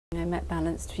I met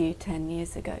Balanced View 10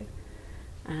 years ago,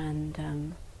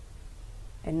 and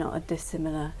in not a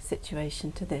dissimilar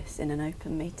situation to this, in an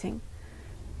open meeting,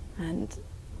 and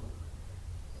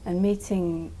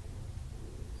meeting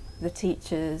the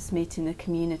teachers, meeting the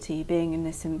community, being in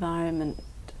this environment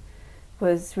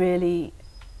was really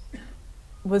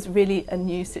a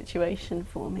new situation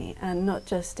for me, and not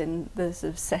just in the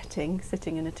sort of setting,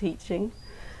 sitting in a teaching,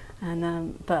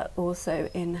 and but also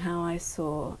in how I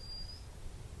saw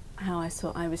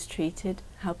I was treated,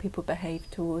 how people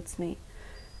behaved towards me,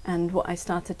 and what I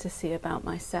started to see about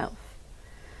myself.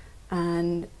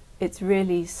 And it's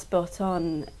really spot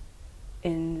on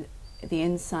in the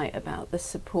insight about the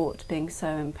support being so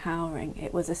empowering.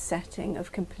 It was a setting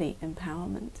of complete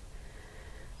empowerment,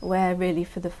 where really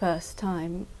for the first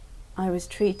time I was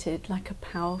treated like a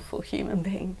powerful human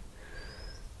being.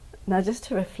 Now, just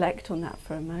to reflect on that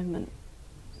for a moment,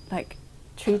 like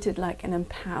treated like an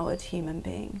empowered human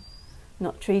being,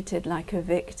 not treated like a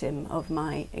victim of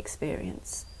my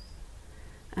experience.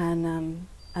 And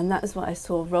that is what I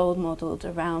saw role modelled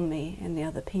around me in the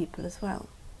other people as well.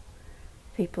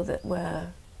 People that were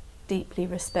deeply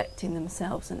respecting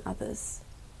themselves and others.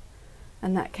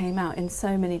 And that came out in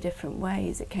so many different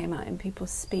ways. It came out in people's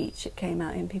speech, it came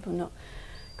out in people not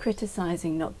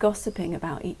criticising, not gossiping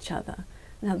about each other.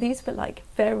 Now, these were like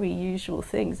very usual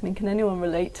things. I mean, can anyone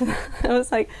relate to that? It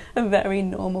was like a very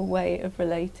normal way of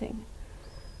relating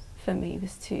for me,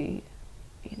 was to,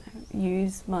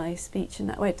 use my speech in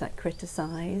that way, to like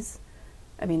criticise.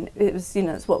 I mean, it was,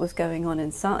 it's what was going on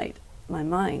inside my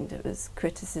mind. It was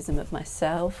criticism of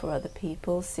myself or other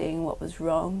people, seeing what was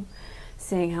wrong,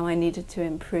 seeing how I needed to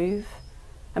improve.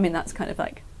 I mean, that's kind of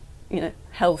like,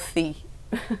 healthy,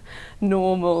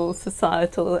 normal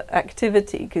societal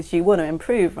activity, because you want to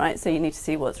improve, right? So you need to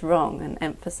see what's wrong and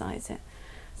emphasise it.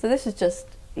 So this is just,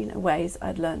 ways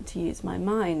I'd learned to use my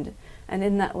mind, and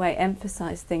in that way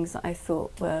emphasise things that I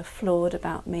thought were flawed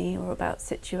about me or about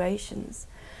situations.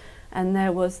 And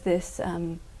there was this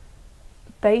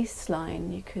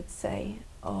baseline, you could say,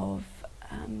 of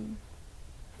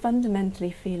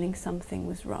fundamentally feeling something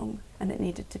was wrong and it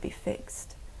needed to be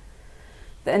fixed.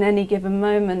 That in any given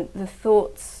moment, the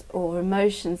thoughts or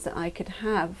emotions that I could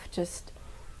have just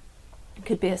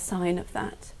could be a sign of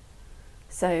that.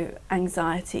 So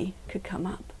anxiety could come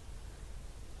up.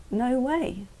 No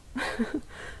way.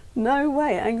 No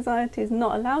way, anxiety is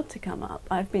not allowed to come up.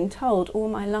 I've been told all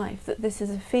my life that this is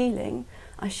a feeling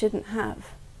I shouldn't have.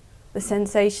 The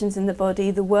sensations in the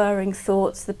body, the whirring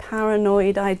thoughts, the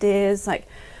paranoid ideas, like,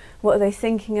 what are they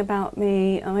thinking about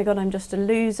me? Oh my God, I'm just a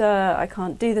loser, I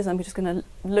can't do this, I'm just going to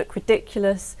look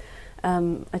ridiculous.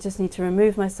 I just need to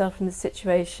remove myself from the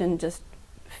situation, just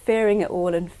fearing it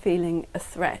all and feeling a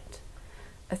threat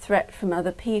from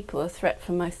other people, a threat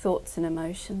from my thoughts and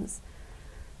emotions.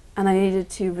 And I needed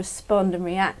to respond and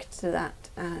react to that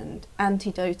and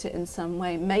antidote it in some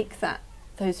way, make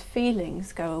those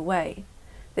feelings go away.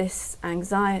 This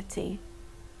anxiety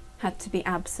had to be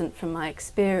absent from my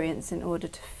experience in order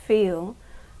to feel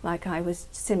like I was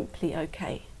simply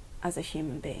okay as a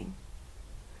human being.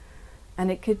 And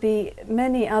it could be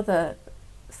many other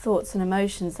thoughts and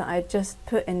emotions that I had just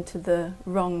put into the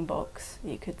wrong box,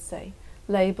 you could say,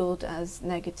 labelled as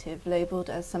negative, labelled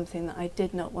as something that I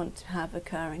did not want to have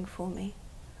occurring for me.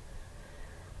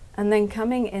 And then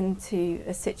coming into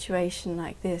a situation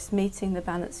like this, meeting the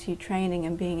Balanced View training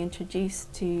and being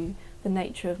introduced to the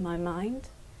nature of my mind,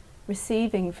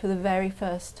 receiving for the very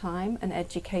first time an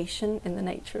education in the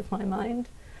nature of my mind,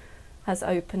 has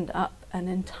opened up an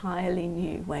entirely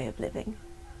new way of living.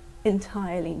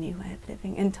 Entirely new way of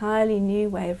living, entirely new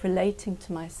way of relating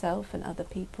to myself and other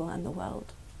people and the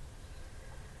world.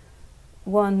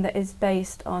 One that is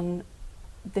based on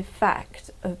the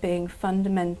fact of being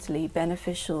fundamentally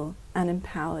beneficial and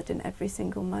empowered in every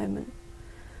single moment,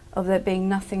 of there being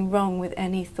nothing wrong with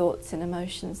any thoughts and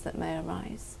emotions that may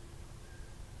arise.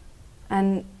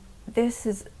 And this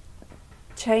has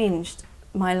changed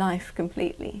my life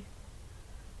completely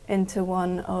into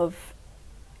one of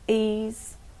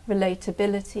ease,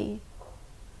 relatability,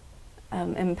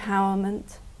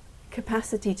 empowerment,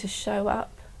 capacity to show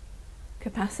up,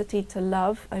 capacity to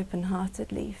love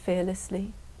open-heartedly,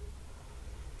 fearlessly.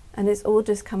 And it's all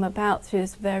just come about through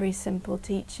this very simple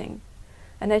teaching,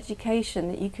 an education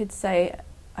that you could say,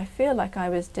 I feel like I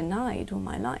was denied all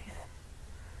my life.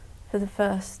 For the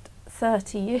first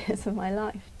 30 years of my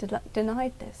life,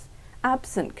 denied this.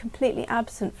 Absent, completely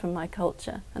absent from my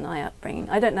culture and my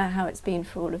upbringing. I don't know how it's been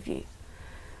for all of you,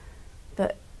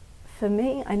 but for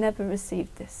me, I never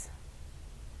received this.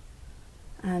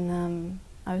 And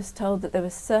I was told that there were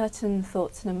certain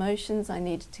thoughts and emotions I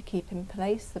needed to keep in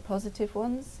place, the positive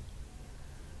ones,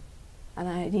 and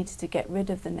I needed to get rid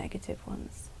of the negative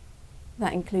ones.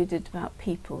 That included about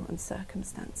people and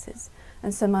circumstances.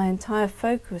 And so my entire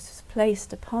focus was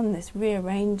placed upon this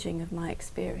rearranging of my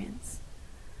experience.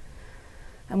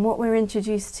 And what we're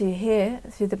introduced to here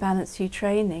through the Balanced View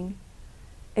training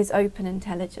is open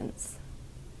intelligence,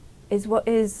 is what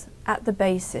is at the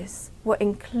basis, what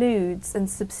includes and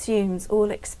subsumes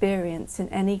all experience in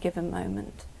any given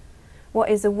moment, what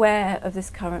is aware of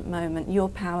this current moment, your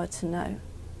power to know.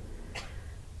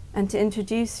 And to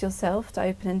introduce yourself to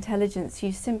open intelligence,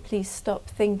 you simply stop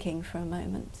thinking for a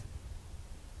moment.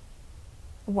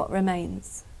 What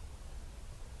remains?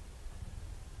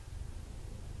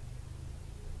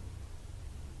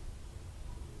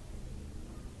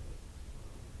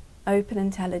 Open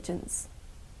intelligence,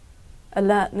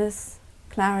 alertness,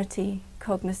 clarity,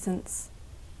 cognizance,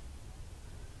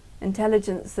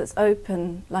 intelligence that's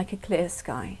open like a clear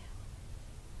sky.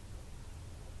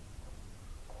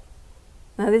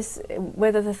 Now this,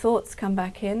 whether the thoughts come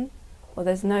back in or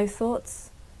there's no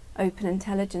thoughts, open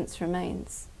intelligence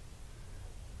remains.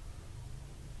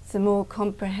 It's a more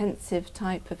comprehensive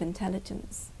type of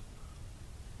intelligence.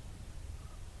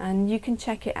 And you can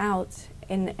check it out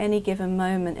in any given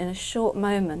moment, in a short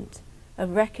moment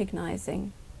of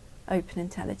recognizing open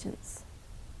intelligence.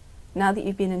 Now that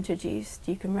you've been introduced,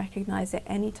 you can recognize it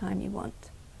any time you want.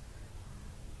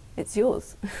 It's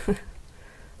yours.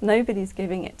 Nobody's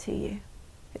giving it to you.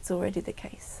 It's already the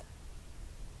case.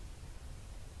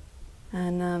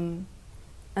 And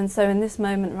so in this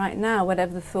moment right now,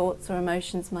 whatever the thoughts or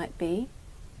emotions might be,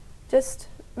 just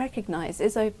recognize,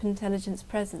 is open intelligence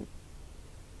present?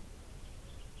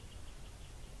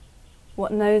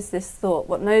 What knows this thought?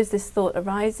 What knows this thought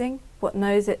arising? What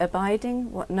knows it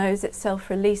abiding? What knows it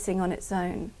self-releasing on its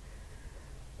own?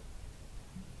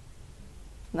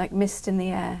 Like mist in the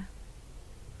air.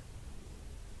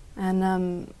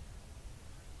 And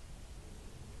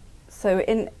so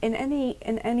in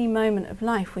any moment of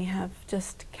life we have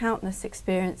just countless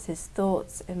experiences,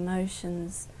 thoughts,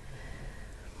 emotions,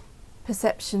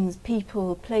 perceptions,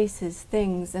 people, places,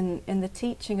 things, and in the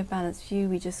teaching of Balanced View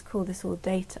we just call this all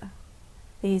data.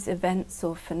 These events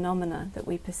or phenomena that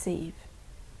we perceive.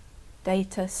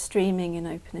 Data streaming in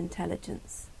open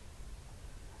intelligence.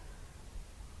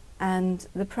 And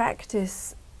the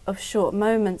practice of short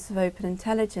moments of open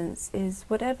intelligence is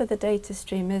whatever the data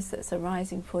stream is that's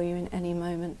arising for you in any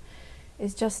moment,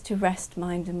 is just to rest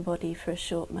mind and body for a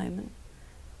short moment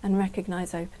and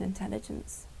recognize open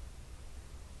intelligence.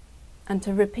 And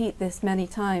to repeat this many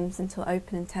times until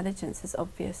open intelligence is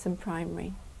obvious and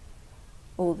primary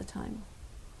all the time.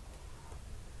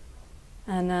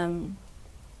 And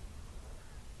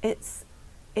it's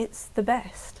the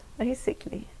best,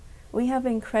 basically. We have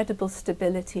incredible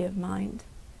stability of mind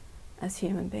as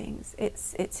human beings.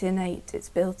 It's innate, it's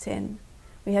built in.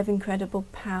 We have incredible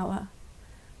power.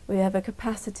 We have a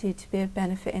capacity to be of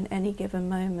benefit in any given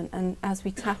moment. And as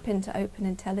we tap into open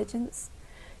intelligence,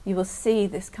 you will see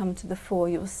this come to the fore.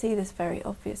 You will see this very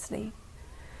obviously.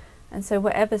 And so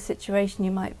whatever situation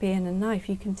you might be in life,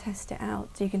 you can test it out.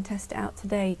 You can test it out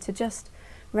today to just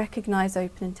recognize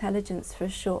open intelligence for a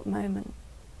short moment.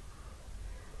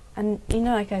 And you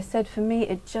know, like I said, for me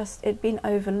it'd been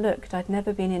overlooked. I'd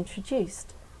never been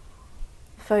introduced.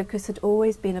 Focus had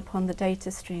always been upon the data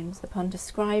streams, upon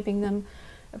describing them,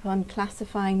 upon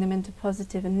classifying them into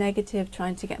positive and negative,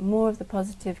 trying to get more of the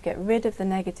positive, get rid of the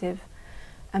negative,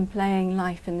 and playing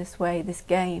life in this way, this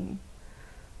game.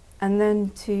 And then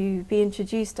to be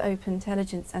introduced to open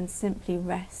intelligence and simply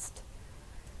rest.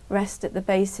 Rest at the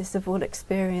basis of all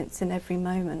experience in every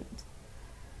moment.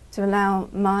 To allow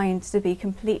mind to be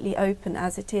completely open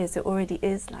as it already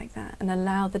is like that, and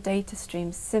allow the data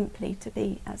streams simply to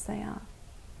be as they are.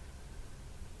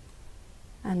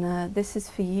 And this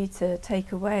is for you to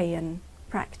take away and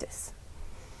practice.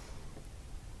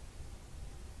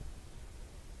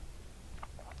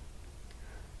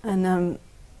 And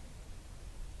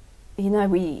you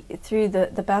know, through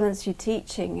the Balanced View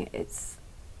teaching,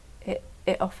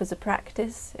 it offers a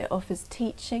practice, it offers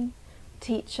teaching,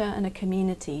 teacher and a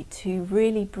community to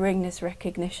really bring this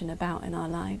recognition about in our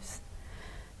lives.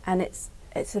 And it's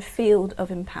a field of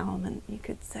empowerment, you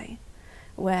could say,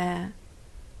 where,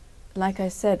 like I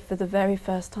said, for the very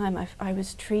first time I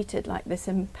was treated like this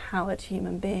empowered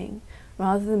human being,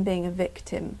 rather than being a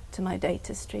victim to my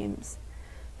data streams.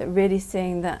 That really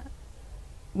seeing that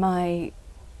my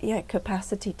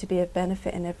capacity to be of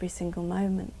benefit in every single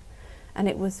moment. And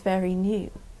it was very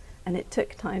new, and it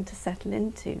took time to settle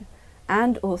into.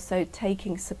 And also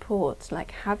taking support,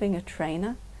 like having a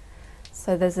trainer,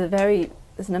 So there's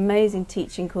an amazing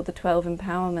teaching called the 12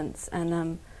 Empowerments,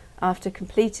 and after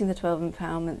completing the 12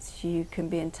 Empowerments, you can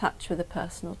be in touch with a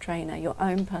personal trainer, your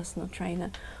own personal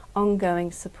trainer,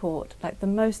 ongoing support, like the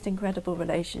most incredible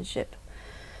relationship,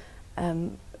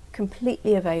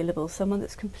 completely available, someone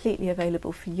that's completely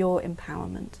available for your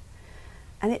empowerment.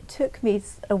 And it took me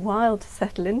a while to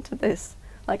settle into this.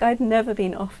 Like, I'd never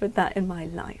been offered that in my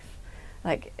life.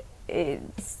 Like,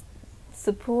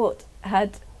 support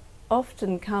had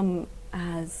often come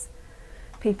as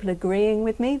people agreeing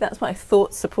with me. That's what I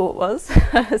thought support was,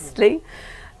 firstly.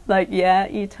 Like, yeah,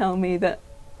 you tell me that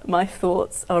my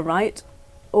thoughts are right,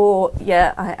 or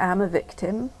yeah, I am a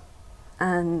victim,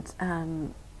 and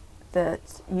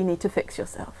that you need to fix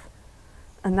yourself.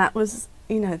 And that was,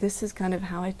 you know, this is kind of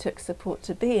how I took support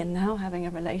to be. And now having a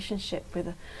relationship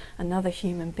with another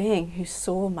human being who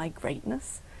saw my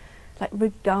greatness, like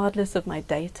regardless of my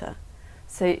data.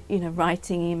 So, you know,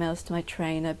 writing emails to my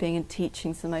trainer, being in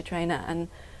teachings with my trainer, and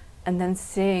then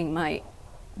seeing my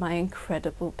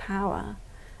incredible power,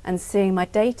 and seeing my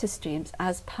data streams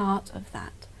as part of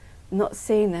that, not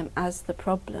seeing them as the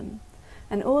problem.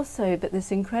 And also, but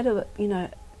this incredible, you know,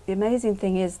 the amazing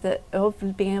thing is that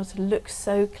of being able to look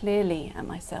so clearly at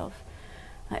myself,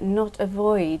 like not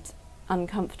avoid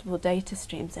uncomfortable data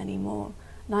streams anymore,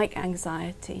 like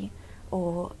anxiety,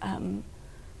 or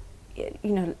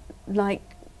you know,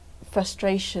 like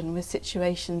frustration with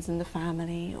situations in the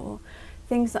family, or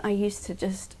things that I used to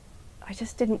I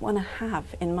just didn't want to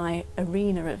have in my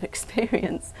arena of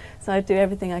experience. So I'd do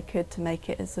everything I could to make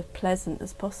it as pleasant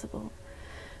as possible.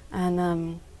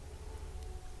 And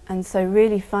so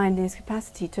really finding this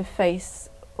capacity to face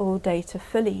all data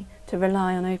fully, to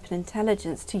rely on open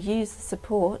intelligence, to use the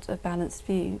support of balanced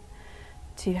view,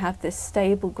 to have this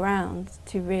stable ground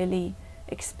to really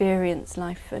experience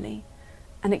life fully,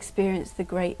 and experience the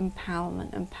great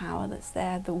empowerment and power that's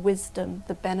there, the wisdom,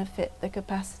 the benefit, the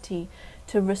capacity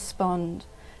to respond,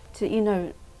 to, you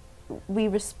know, we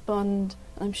respond,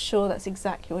 I'm sure that's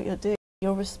exactly what you're doing,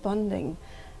 you're responding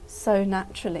so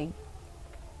naturally,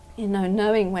 you know,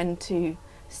 knowing when to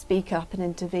speak up and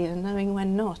intervene and knowing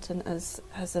when not, and as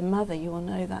a mother you will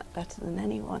know that better than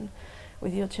anyone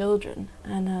with your children,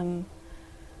 and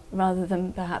rather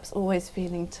than perhaps always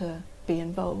feeling to be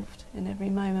involved in every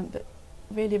moment, but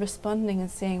really responding and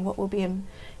seeing what will be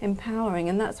empowering.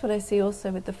 And that's what I see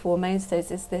also with the Four Mainstays,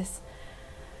 is this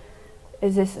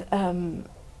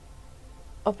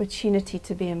opportunity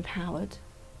to be empowered,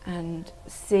 and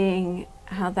seeing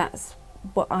how that's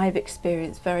what I've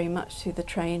experienced very much through the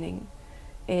training,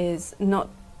 is not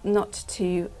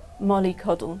to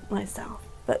mollycoddle myself,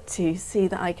 but to see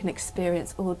that I can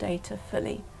experience all data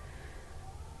fully,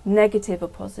 negative or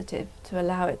positive, to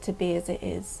allow it to be as it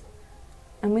is.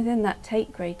 And within that,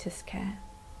 take greatest care.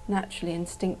 Naturally,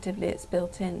 instinctively, it's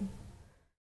built in.